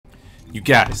You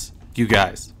guys,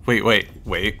 wait,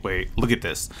 look at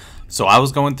this. So I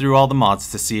was going through all the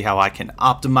mods to see how I can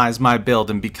optimize my build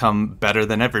and become better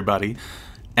than everybody,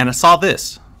 and I saw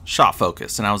this, shot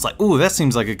focus, and I was like, ooh, that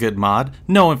seems like a good mod.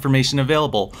 No information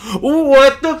available.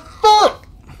 What the fuck?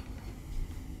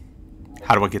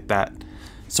 How do I get that?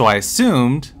 So I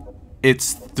assumed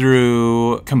it's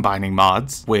through combining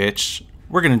mods, which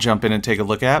we're gonna jump in and take a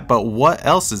look at, but what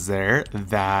else is there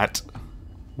that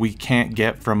we can't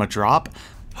get from a drop?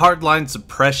 Hardline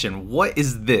suppression. What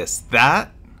is this?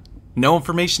 That? No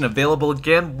information available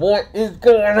again? What is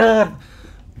going on?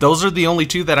 Those are the only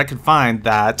two that I could find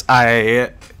that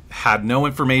I had no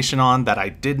information on, that I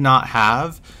did not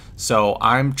have. So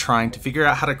I'm trying to figure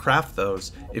out how to craft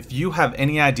those. If you have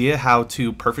any idea how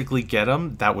to perfectly get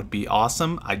them, that would be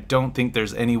awesome. I don't think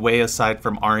there's any way aside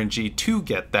from RNG to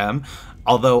get them.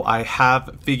 Although I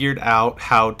have figured out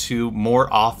how to more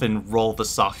often roll the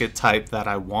socket type that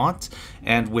I want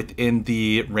and within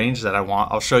the range that I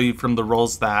want. I'll show you from the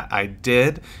rolls that I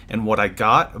did and what I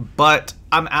got, but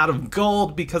I'm out of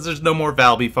gold because there's no more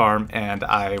Valby farm, and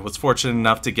I was fortunate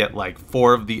enough to get like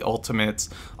 4 of the ultimates,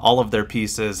 all of their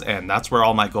pieces, and that's where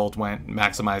all my gold went,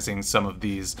 maximizing some of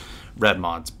these red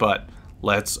mods. But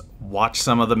let's watch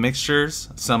some of the mixtures,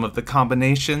 some of the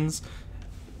combinations,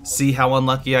 see how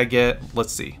unlucky I get.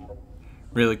 Let's see.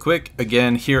 Really quick,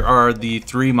 again, here are the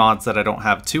 3 mods that I don't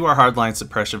have. 2 are hardline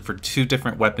suppression for 2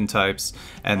 different weapon types,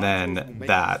 and then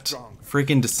that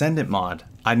freaking Descendant mod.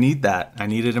 I need that. I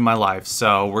need it in my life,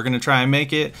 so we're gonna try and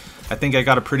make it. I think I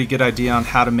got a pretty good idea on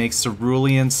how to make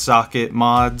cerulean socket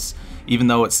mods. Even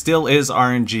though it still is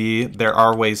RNG, there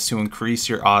are ways to increase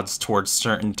your odds towards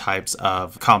certain types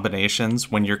of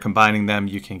combinations. When you're combining them,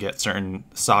 you can get certain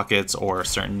sockets or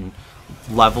certain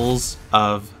levels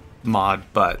of mod,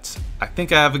 but I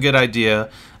think I have a good idea.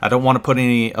 I don't want to put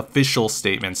any official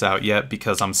statements out yet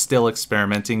because I'm still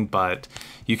experimenting, but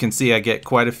you can see I get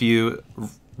quite a few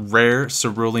rare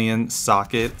cerulean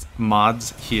socket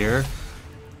mods here.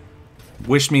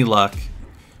 Wish me luck.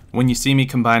 When you see me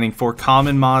combining 4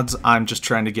 common mods, I'm just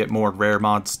trying to get more rare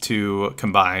mods to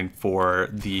combine for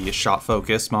the shot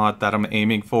focus mod that I'm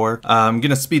aiming for. I'm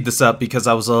gonna speed this up because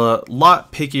I was a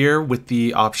lot pickier with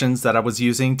the options that I was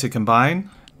using to combine.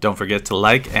 Don't forget to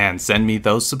like and send me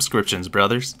those subscriptions,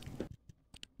 brothers.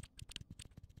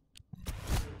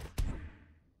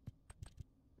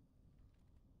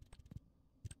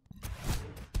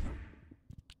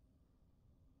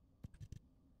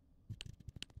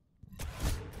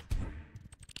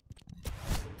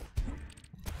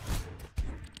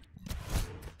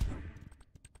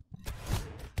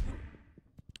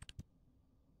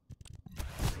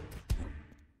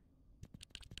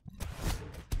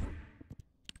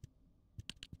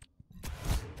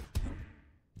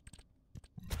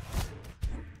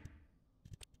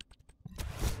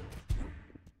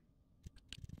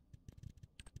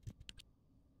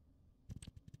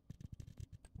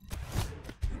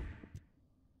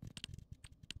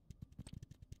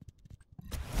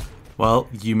 Well,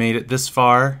 you made it this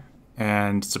far,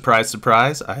 and surprise,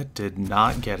 surprise, I did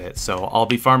not get it. So I'll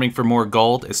be farming for more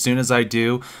gold. As soon as I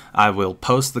do, I will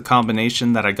post the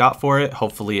combination that I got for it.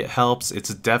 Hopefully it helps.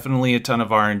 It's definitely a ton of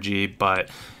RNG, but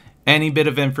any bit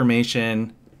of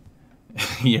information,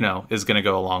 you know, is going to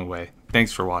go a long way.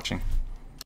 Thanks for watching.